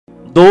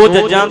दो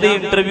जजां दी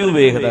इंटरव्यू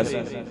वेखदा सी,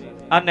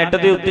 आ नैट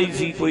दे उत्ते ही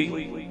सी कोई,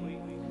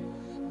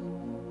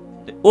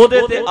 ओहदे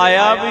ते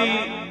आया भी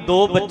दो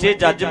बच्चे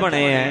जज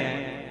बने हैं,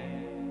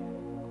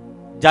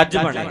 जज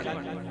बने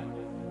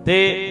ते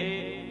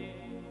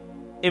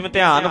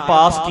इम्तिहान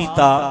पास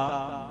किया,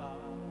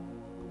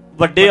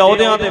 वड्डे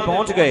अहुदियां ते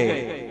पहुंच गए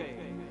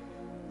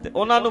ते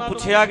उन्हां नूं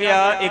पुछया गया,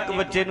 एक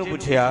बच्चे नूं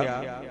पुछया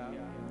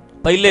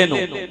पहले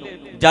नूं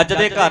जज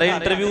दे घर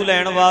इंटरव्यू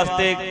लैण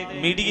वास्ते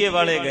मीडिया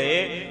वाले गए,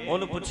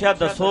 उन्होंने पुछया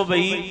दसो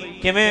बई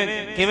किवें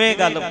किवें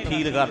गल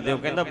फील करदे हो,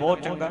 कहंदा बहुत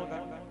चंगा,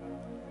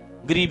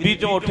 गरीबी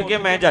चों उठ के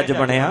मैं जज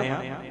बनिया।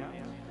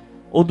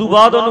 उदों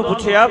बाद उन्होंने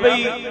पुछया बई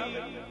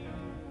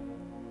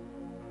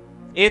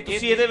ये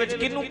तुसीं इहदे विच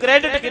किहनूं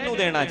क्रेडिट किहनूं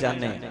देना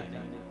चाहते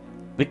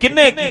भी,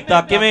 किन्ने कीता,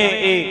 किवें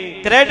ये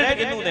क्रेडिट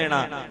किहनूं देना?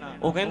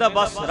 वो कहंदा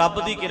बस रब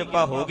दी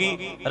किरपा हो गई,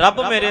 रब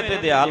मेरे ते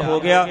दयाल हो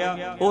गया।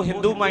 वो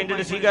हिंदू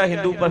माइंडेड सीगा,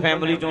 हिंदू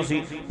फैमिली चों सी,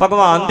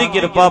 भगवान दी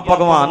किरपा,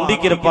 भगवान दी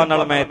किरपा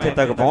नाल मैं इत्थे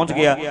तक पहुंच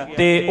गया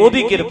ते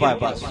ओहदी किरपा है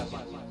बस।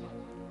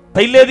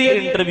 पहले दी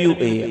इंटरव्यू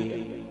ये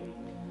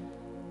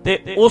ते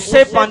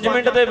उसे 5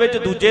 मिनट दे विच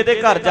दूजे दे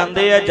घर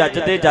जांदे आ, जज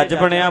दे जज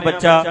बनया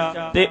बच्चा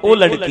ते ओ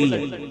लड़की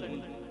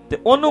ते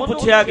ओनू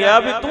पुछया गया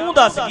भी तू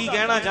दस की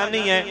कहना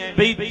चाहनी है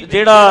बई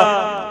जेड़ा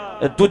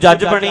तू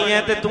जज बनी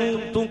है ते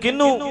तू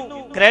किनू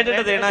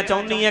क्रेडिट देना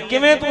चाहनी है,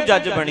 किवें तू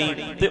जज बनी?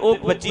 ते ओ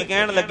बच्ची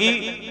कहन लगी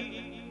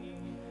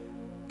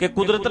कि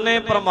कुदरत ने,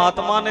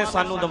 परमात्मा ने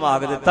सानू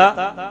दिमाग दिता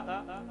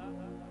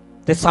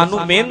ते सानू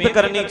मेहनत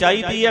करनी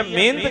चाहिए है,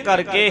 मेहनत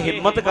करके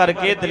हिम्मत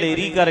करके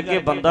दलेरी करके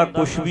बंदा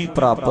कुछ भी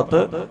प्राप्त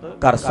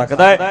कर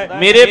सकता है।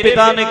 मेरे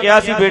पिता ने कहा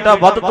सी बेटा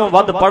वध तो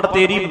वध पढ़,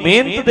 तेरी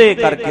मेहनत दे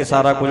करके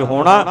सारा कुछ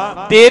होना,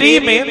 तेरी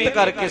मेहनत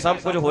करके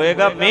सब कुछ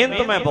होएगा।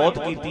 मेहनत मैं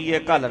बहुत की है,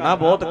 घलना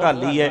बहुत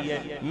घाली है,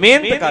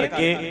 मेहनत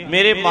करके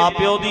मेरे माँ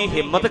प्यो की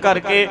हिम्मत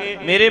करके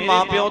मेरे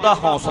माँ प्यो का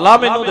हौसला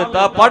मैनू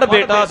दिता, पढ़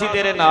बेटा असीं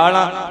तेरे नाल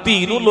आ, धी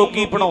नूं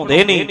लोकी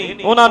पढ़ाउंदे नहीं,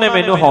 उन्होंने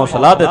मैनू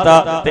हौसला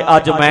दिता ते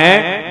अज मैं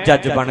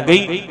जज बन गई।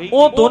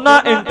 वो दोनों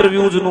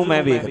इंटरव्यूज नूं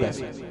मैं वेखदा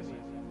सी,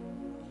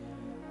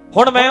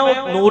 हुण मैं वो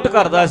नोट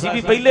करदा सी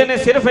भी पहले ने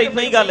सिर्फ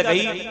इन्ना ही गल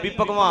कही भी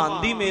भगवान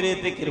दी मेरे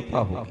ते किरपा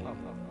हो गई,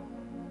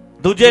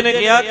 दूजे ने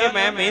कहा कि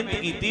मैं मेहनत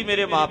की,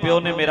 मेरे माँ प्यो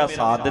ने मेरा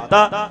साथ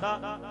दिता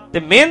ते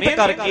मेहनत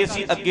करके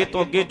असीं अगे तो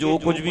अगे जो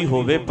कुछ भी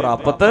होवे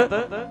प्राप्त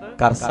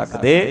कर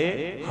सकदे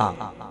हां।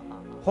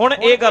 हुण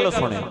ये गल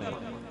सुणिओ,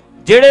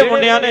 ਜਿਹੜੇ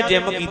ਮੁੰਡਿਆਂ ਨੇ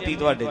ਜਿਮ ਕੀਤੀ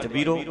ਤੁਹਾਡੇ ਚ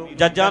ਵੀਰੋ,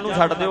 ਜੱਜਾਂ ਨੂੰ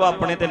ਛੱਡ ਦਿਓ,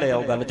 ਆਪਣੇ ਤੇ ਲੈ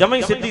ਆਓ ਗੱਲ, ਜਮਾਂ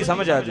ਹੀ ਸਿੱਧੀ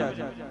ਸਮਝ ਆ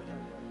ਜਾਏ।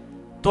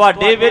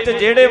 ਤੁਹਾਡੇ ਵਿੱਚ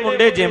ਜਿਹੜੇ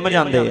ਮੁੰਡੇ ਜਿਮ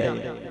ਜਾਂਦੇ ਆ,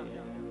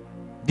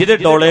 ਜਿਹਦੇ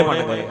ਡੋਲੇ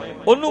ਬਣ ਗਏ,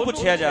 ਉਹਨੂੰ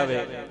ਪੁੱਛਿਆ ਜਾਵੇ,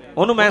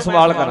 ਉਹਨੂੰ ਮੈਂ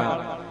ਸਵਾਲ ਕਰਾਂ,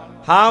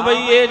 ਹਾਂ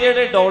ਬਈ ਇਹ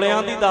ਜਿਹੜੇ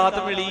ਡੋਲਿਆਂ ਦੀ ਦਾਤ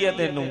ਮਿਲੀ ਹੈ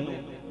ਤੈਨੂੰ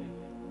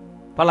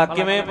ਭਲਾ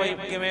ਕਿਵੇਂ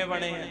ਕਿਵੇਂ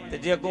ਬਣੇ ਆ? ਤੇ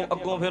ਜੇ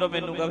ਅੱਗੋਂ ਫਿਰ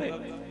ਮੈਨੂੰ ਕਹੇ,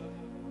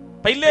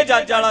 ਪਹਿਲੇ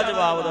ਜੱਜ ਵਾਲਾ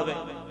ਜਵਾਬ ਦੇਵੇ,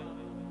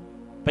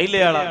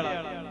 ਪਹਿਲੇ ਵਾਲਾ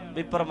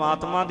भी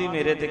परमात्मा दी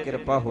मेरे ते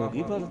कृपा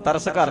होगी, पर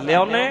तरस कर लिया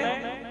उन्हें,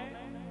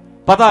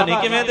 पता नहीं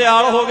किवें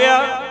दयाल हो गया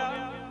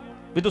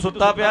भी तू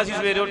सुत्ता पिया सी,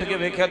 सवेरे उठ के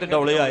वेख्या ते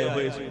डौले आए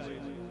हुए सी।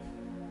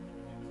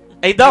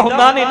 ऐदा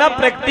हुंदा नहीं ना,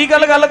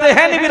 प्रैक्टिकल गल ते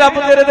है नहीं भी रब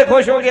तेरे ते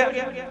खुश हो गया,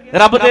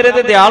 रब तेरे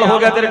ते दयाल हो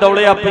गया, तेरे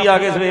डौले आपे ही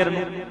आ गए सवेर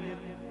नूं।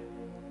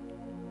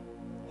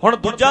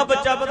 हुण दूजा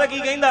बच्चा पता की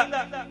कहंदा,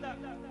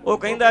 वो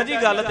कहंदा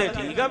जी गल ते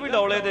ठीक आ भी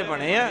डौले ते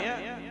बने आ,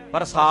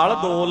 पर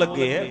साल 2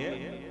 लगे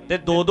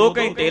ते 2-2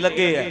 घंटे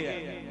लगे आ,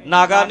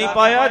 नागा नहीं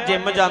पाया,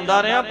 जिम जांदा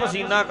रहा,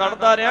 पसीना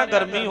कढ़दा रहा,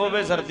 गर्मी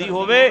होवे सर्दी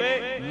होवे,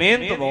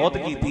 मेहनत बहुत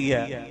की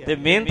है ते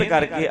मेहनत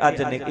करके अज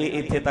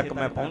इत्थे तक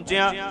मैं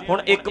पहुंचिया।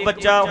 हुण एक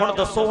बच्चा, हुण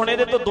दसो हुण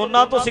इहदे तो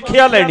दोनां तो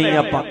सिक्ख्या लैनी है,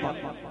 आपां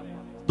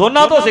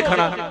दोनां तो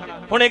सिखना।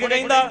 हुण एक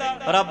कहंदा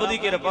रब दी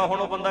किरपा, हुण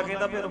ओह बंदा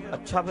कहंदा फिर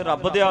अच्छा फिर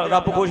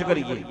रब खुश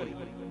करिए,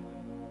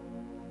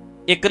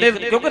 एक ने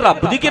क्योंकि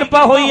रब दी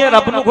किरपा होई है,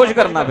 रब नूं खुश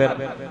करना, फिर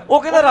ओह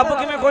कहंदा रब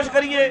किवें खुश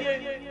करिए?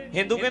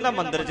 हिंदू कहंदा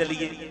मंदिर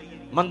चलीए,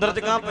 मंदिर च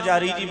कहां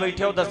पुजारी जी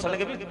बैठे, वो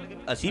दसणगे भी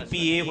असीं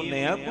पीए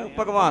हुन्ने आ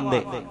भगवान दे,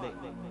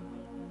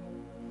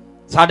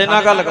 साडे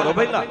नाल गल करो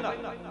पहला,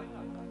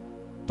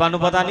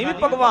 तुहानूं पता नहीं भी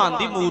भगवान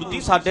दी मूर्ति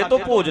साडे तो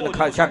भोजन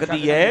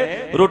छकदी है,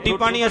 रोटी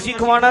पानी असीं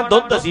खवाना,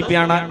 दुध असीं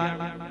पियाना,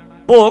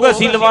 भोग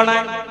असीं लवाना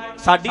है,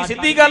 साडी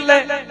सीधी गल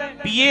है,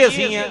 पीए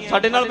असीं है,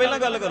 साडे नाल पहला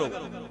गल करो।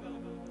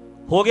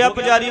 हो गया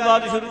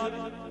पुजारीवाद शुरू,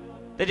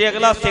 ते जे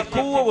अगला सिख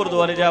वो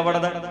गुरुद्वारे जा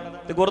वड़दा,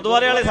 ते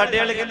गुरुद्वारे वाले साडे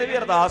वाले कहंदे भी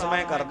अरदास मैं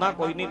करदा,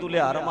 कोई नहीं तू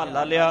लिया,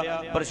 रमाला लिया,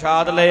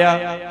 प्रशाद लिया,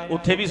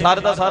 उत्थे भी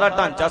सारे दा सारा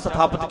ढांचा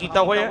स्थापित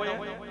कीता होया,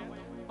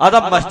 आदा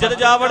मस्जिद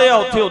जा वड़िया,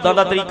 उत्थे उदां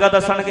दा तरीका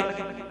दसणगे,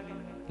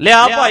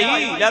 लिया भाई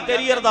लिया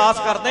तेरी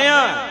अरदास करदे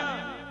आ,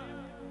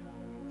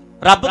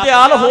 रब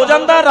दयाल हो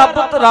जांदा,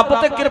 रब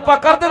ते किरपा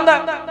कर दिंदा,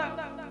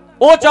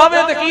 ओ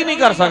चाहे ते की नहीं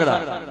कर सकदा,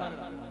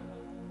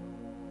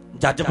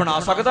 जज बना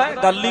सकदा है,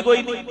 गल ही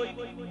कोई नहीं।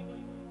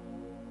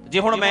 जे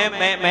हुण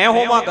मैं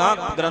होवांगा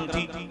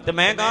ग्रंथी ते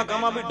मैं गां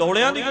कहां भी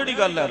डोलियां दी किहड़ी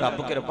गल है, रब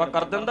किरपा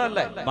कर दिंदा,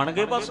 लै बन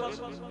गए बस,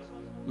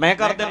 मैं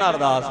कर देना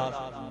अरदास।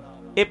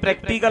 ये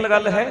प्रैक्टिकल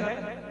गल है,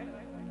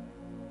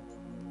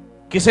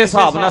 किसे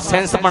हिसाब नाल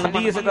सेंस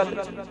बनदी इस गल,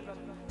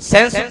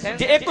 ਸੈਂਸ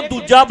ਜੇ ਇੱਕ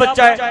ਦੂਜਾ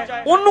ਬੱਚਾ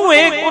ਹੈ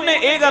ਉਹਨੇ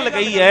ਇਹ ਗੱਲ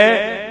ਕਹੀ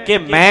ਹੈ ਕਿ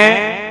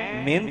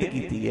ਮੈਂ ਮਿਹਨਤ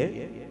ਕੀਤੀ ਹੈ,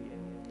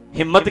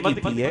 ਹਿੰਮਤ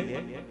ਕੀਤੀ ਹੈ,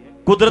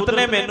 ਕੁਦਰਤ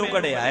ਨੇ ਮੈਨੂੰ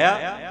ਘੜਿਆ ਆ,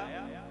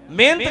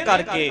 ਮਿਹਨਤ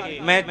ਕਰਕੇ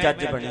ਮੈਂ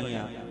ਜੱਜ ਬਣੀ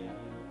ਆ।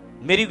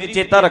 ਮੇਰੀ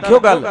ਚੇਤਾ ਰੱਖਿਓ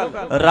ਗੱਲ,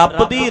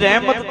 ਰੱਬ ਦੀ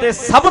ਰਹਿਮਤ ਤੇ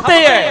ਸਭ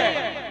ਤੇ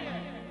ਹੈ।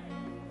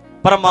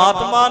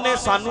 ਪਰਮਾਤਮਾ ਨੇ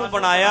ਸਾਨੂੰ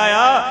ਬਣਾਇਆ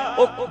ਆ,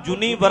 ਉਹ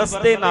ਯੂਨੀਵਰਸ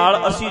ਦੇ ਨਾਲ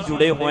ਅਸੀਂ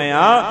ਜੁੜੇ ਹੋਏ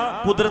ਆ,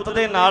 ਕੁਦਰਤ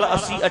ਦੇ ਨਾਲ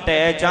ਅਸੀਂ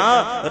ਅਟੈਚ ਆ,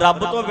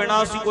 ਰੱਬ ਤੋਂ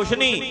ਬਿਨਾਂ ਅਸੀਂ ਕੁਝ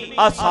ਨਹੀਂ।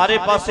 ਆ ਸਾਰੇ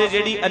ਪਾਸੇ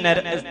ਜਿਹੜੀ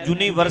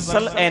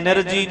ਯੂਨੀਵਰਸਲ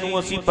ਐਨਰਜੀ ਨੂੰ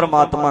ਅਸੀਂ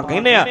ਪਰਮਾਤਮਾ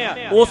ਕਹਿੰਦੇ ਆ,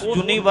 ਉਸ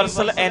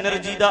ਯੂਨੀਵਰਸਲ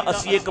ਐਨਰਜੀ ਦਾ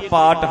ਅਸੀਂ ਇੱਕ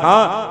ਪਾਰਟ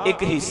ਹਾਂ,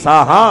 ਇੱਕ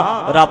ਹਿੱਸਾ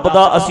ਹਾਂ। ਰੱਬ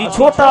ਦਾ ਅਸੀਂ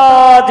ਛੋਟਾ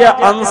ਜਿਹਾ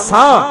ਅੰਸ਼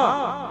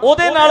ਹਾਂ,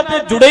 ਉਹਦੇ ਨਾਲ ਤੇ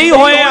ਜੁੜੇ ਹੀ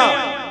ਹੋਏ ਆ।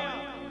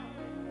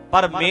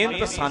 ਪਰ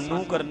ਮਿਹਨਤ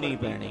ਸਾਨੂੰ ਕਰਨੀ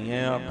ਪੈਣੀ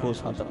ਹੈ। ਆਖੋ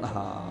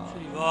ਸਤਿਨਾਮ।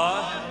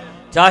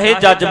 ਚਾਹੇ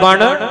ਜੱਜ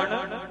ਬਣ,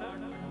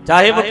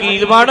 ਚਾਹੇ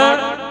ਵਕੀਲ ਬਣ,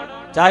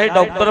 ਚਾਹੇ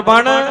ਡਾਕਟਰ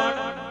ਬਣ,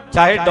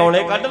 ਚਾਹੇ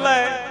ਡੋਲੇ ਕੱਢ ਲੈ,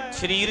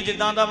 ਸਰੀਰ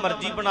ਜਿੱਦਾਂ ਦਾ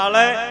ਮਰਜ਼ੀ ਬਣਾ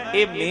ਲੈ,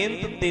 ਇਹ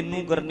ਮਿਹਨਤ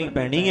ਤੈਨੂੰ ਕਰਨੀ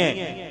ਪੈਣੀ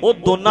ਹੈ। ਉਹ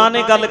ਦੋਨਾਂ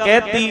ਨੇ ਗੱਲ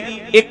ਕਹਿਤੀ,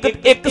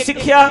 ਇੱਕ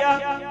ਸਿੱਖਿਆ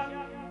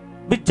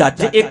ਵੀ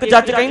ਇੱਕ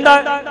ਜੱਜ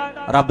ਕਹਿੰਦਾ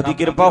ਰੱਬ ਦੀ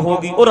ਕਿਰਪਾ ਹੋ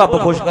ਗਈ, ਉਹ ਰੱਬ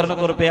ਖੁਸ਼ ਕਰਨ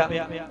ਤੁਰ ਪਿਆ,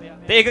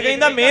 ਤੇ ਇੱਕ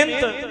ਕਹਿੰਦਾ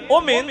ਮਿਹਨਤ,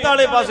 ਉਹ ਮਿਹਨਤ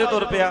ਵਾਲੇ ਪਾਸੇ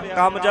ਤੁਰ ਪਿਆ।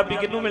 ਕਾਮਯਾਬੀ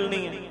ਕਿਹਨੂੰ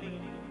ਮਿਲਣੀ ਹੈ?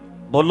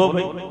 ਬੋਲੋ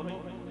ਬਈ,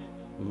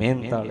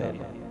 ਮਿਹਨਤ ਵਾਲੇ।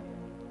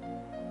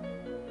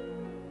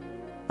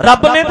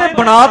 ਰੱਬ ਨੇ ਤੇ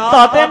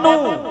ਬਣਾਤਾ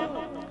ਤੈਨੂੰ,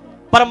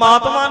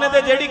 ਪਰਮਾਤਮਾ ਨੇ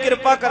ਤੇ ਜਿਹੜੀ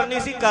ਕਿਰਪਾ ਕਰਨੀ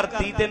ਸੀ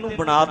ਕਰਤੀ, ਤੈਨੂੰ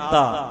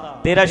ਬਣਾਤਾ,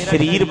 ਤੇਰਾ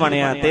ਸਰੀਰ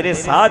ਬਣਿਆ, ਤੇਰੇ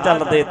ਸਾਹ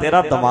ਚੱਲਦੇ,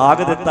 ਤੇਰਾ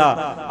ਦਿਮਾਗ ਦਿੱਤਾ,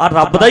 ਆ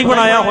ਰੱਬ ਦਾ ਹੀ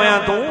ਬਣਾਇਆ ਹੋਇਆ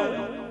ਤੂੰ।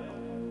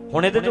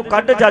 ਹੁਣ ਇਹਦੇ ਚੋਂ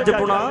ਕੱਢ ਜੱਜ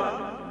ਪੁਣਾ,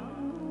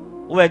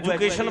 ਉਹ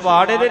ਐਜੂਕੇਸ਼ਨ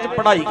ਵਾਰਡ, ਇਹਦੇ ਚ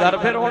ਪੜ੍ਹਾਈ ਕਰ,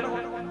 ਫਿਰ ਹੁਣ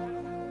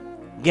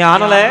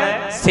ਗਿਆਨ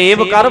ਲੈ,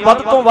 ਸੇਵ ਕਰ,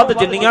 ਵੱਧ ਤੋਂ ਵੱਧ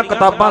ਜਿੰਨੀਆਂ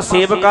ਕਿਤਾਬਾਂ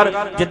ਸੇਵ ਕਰ।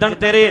 ਜਿੱਦਣ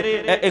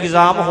ਤੇਰੇ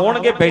ਐਗਜ਼ਾਮ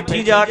ਹੋਣਗੇ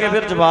ਬੈਠੀ ਜਾ ਕੇ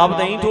ਫਿਰ ਜਵਾਬ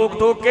ਦੇਈਂ ਠੋਕ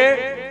ਠੋਕ ਕੇ।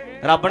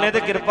 ਰੱਬ ਨੇ ਤੇ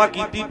ਕਿਰਪਾ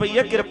ਕੀਤੀ ਪਈ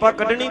ਹੈ, ਕਿਰਪਾ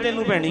ਕੱਢਣੀ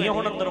ਤੈਨੂੰ ਪੈਣੀ ਹੈ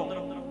ਹੁਣ ਅੰਦਰੋਂ।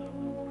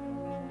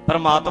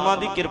 ਪਰਮਾਤਮਾ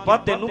ਦੀ ਕਿਰਪਾ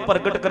ਤੈਨੂੰ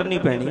ਪ੍ਰਗਟ ਕਰਨੀ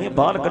ਪੈਣੀ ਹੈ,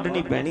 ਬਾਹਰ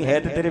ਕੱਢਣੀ ਪੈਣੀ ਹੈ,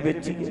 ਤੇ ਤੇਰੇ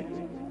ਵਿੱਚ ਹੀ ਹੈ।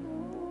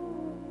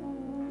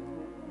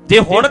 ਜੇ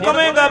ਹੁਣ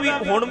ਕਵੇਂਗਾ ਵੀ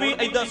ਹੁਣ ਵੀ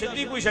ਏਦਾਂ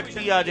ਸਿੱਧੀ ਕੋਈ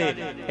ਸ਼ਕਤੀ ਆ ਜੇ,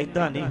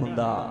 ਏਦਾਂ ਨਹੀਂ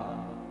ਹੁੰਦਾ।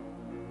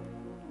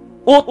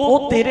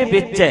 ਉਹ ਤੇਰੇ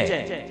ਵਿੱਚ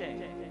ਹੈ।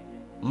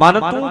 ਮਨ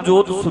ਤੂੰ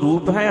ਜੋਤ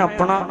ਸਰੂਪ ਹੈ,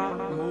 ਆਪਣਾ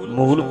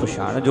ਮੂਲ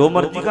ਪਛਾਣ, ਜੋ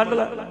ਮਰਜ਼ੀ ਕੱਢ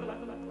ਲੈ,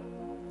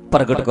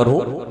 ਪ੍ਰਗਟ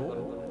ਕਰੋ,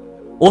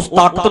 ਉਸ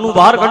ਤਾਕਤ ਨੂੰ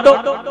ਬਾਹਰ ਕੱਢੋ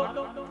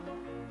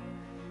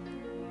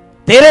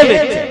ਤੇਰੇ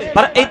ਵਿੱਚ।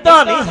 ਪਰ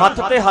ਏਦਾਂ ਨਹੀਂ ਹੱਥ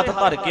ਤੇ ਹੱਥ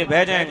ਧਰ ਕੇ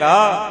ਬਹਿ ਜਾਏਗਾ।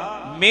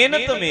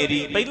 ਮਿਹਨਤ ਮੇਰੀ,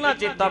 ਪਹਿਲਾਂ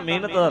ਚੇਤਾ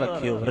ਮਿਹਨਤ ਦਾ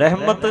ਰੱਖਿਓ।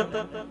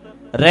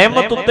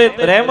 ਰਹਿਮਤ ਉੱਤੇ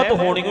ਰਹਿਮਤ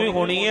ਹੋਣੀ ਹੀ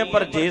ਹੋਣੀ ਹੈ,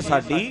 ਪਰ ਜੇ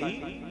ਸਾਡੀ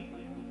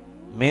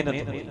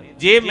ਮਿਹਨਤ ਹੋਈ,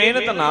 ਜੇ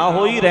ਮਿਹਨਤ ਨਾ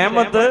ਹੋਈ,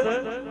 ਰਹਿਮਤ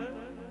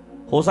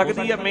ਹੋ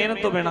ਸਕਦੀ ਹੈ,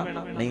 ਮਿਹਨਤ ਤੋਂ ਬਿਨਾਂ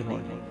ਨਹੀਂ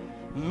ਹੋਣੀ।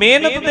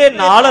 ਮਿਹਨਤ ਦੇ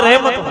ਨਾਲ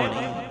ਰਹਿਮਤ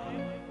ਹੋਣੀ।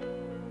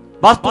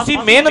 ਬਸ ਤੁਸੀਂ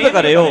ਮਿਹਨਤ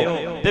ਕਰਿਓ।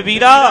 ਤੇ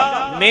ਵੀਰਾ,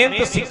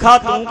 ਮਿਹਨਤ ਸਿੱਖਾ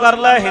ਤੂੰ ਕਰ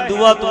ਲੈ,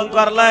 ਹਿੰਦੂਆ ਤੂੰ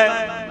ਕਰ ਲੈ,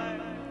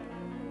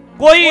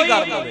 ਕੋਈ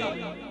ਕਰ ਲਵੇ,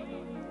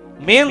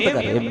 ਮਿਹਨਤ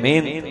ਕਰੇ,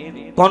 ਮਿਹਨਤ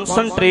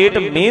ਕਨਸੈਂਟਰੇਟ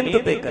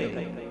ਮਿਹਨਤ ਤੇ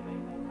ਕਰੇ,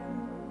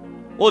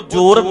 ਉਹ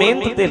ਜ਼ੋਰ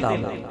ਮਿਹਨਤ ਤੇ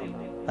ਲਾਵੇ।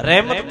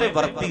 ਰਹਿਮਤ ਤੇ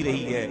ਵਰਤੀ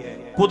ਰਹੀ ਹੈ।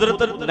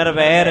 ਕੁਦਰਤ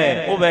ਨਿਰਵੈਰ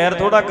ਹੈ, ਉਹ ਵੈਰ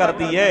ਥੋੜਾ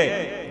ਕਰਦੀ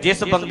ਹੈ।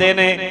 ਜਿਸ ਬੰਦੇ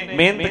ਨੇ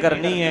ਮਿਹਨਤ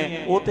ਕਰਨੀ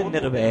ਹੈ ਉਹ ਤੇ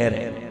ਨਿਰਵੈਰ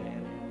ਹੈ।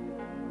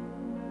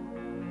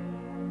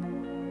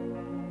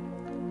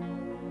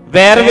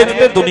 ਵੈਰ ਵਿੱਚ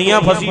ਤੇ ਦੁਨੀਆ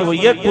ਫਸੀ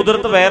ਹੋਈ ਹੈ,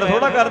 ਕੁਦਰਤ ਵੈਰ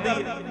ਥੋੜਾ ਕਰਦੀ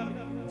ਹੈ।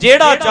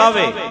 ਜਿਹੜਾ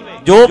ਚਾਹਵੇ,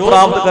 ਜੋ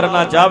ਪ੍ਰਾਪਤ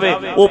ਕਰਨਾ ਚਾਹਵੇ,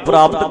 ਉਹ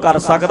ਪ੍ਰਾਪਤ ਕਰ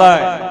ਸਕਦਾ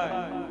ਹੈ,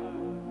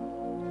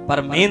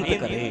 ਪਰ ਮਿਹਨਤ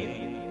ਕਰੇ,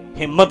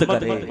 ਹਿੰਮਤ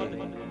ਕਰੇ।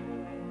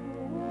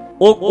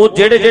 ਉਹ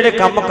ਜਿਹੜੇ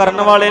ਕੰਮ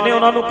ਕਰਨ ਵਾਲੇ ਨੇ,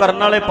 ਉਹਨਾਂ ਨੂੰ ਕਰਨ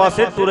ਵਾਲੇ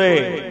ਪਾਸੇ ਤੁਰੇ,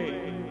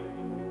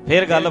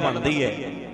 ਫਿਰ ਗੱਲ ਬਣਦੀ ਹੈ।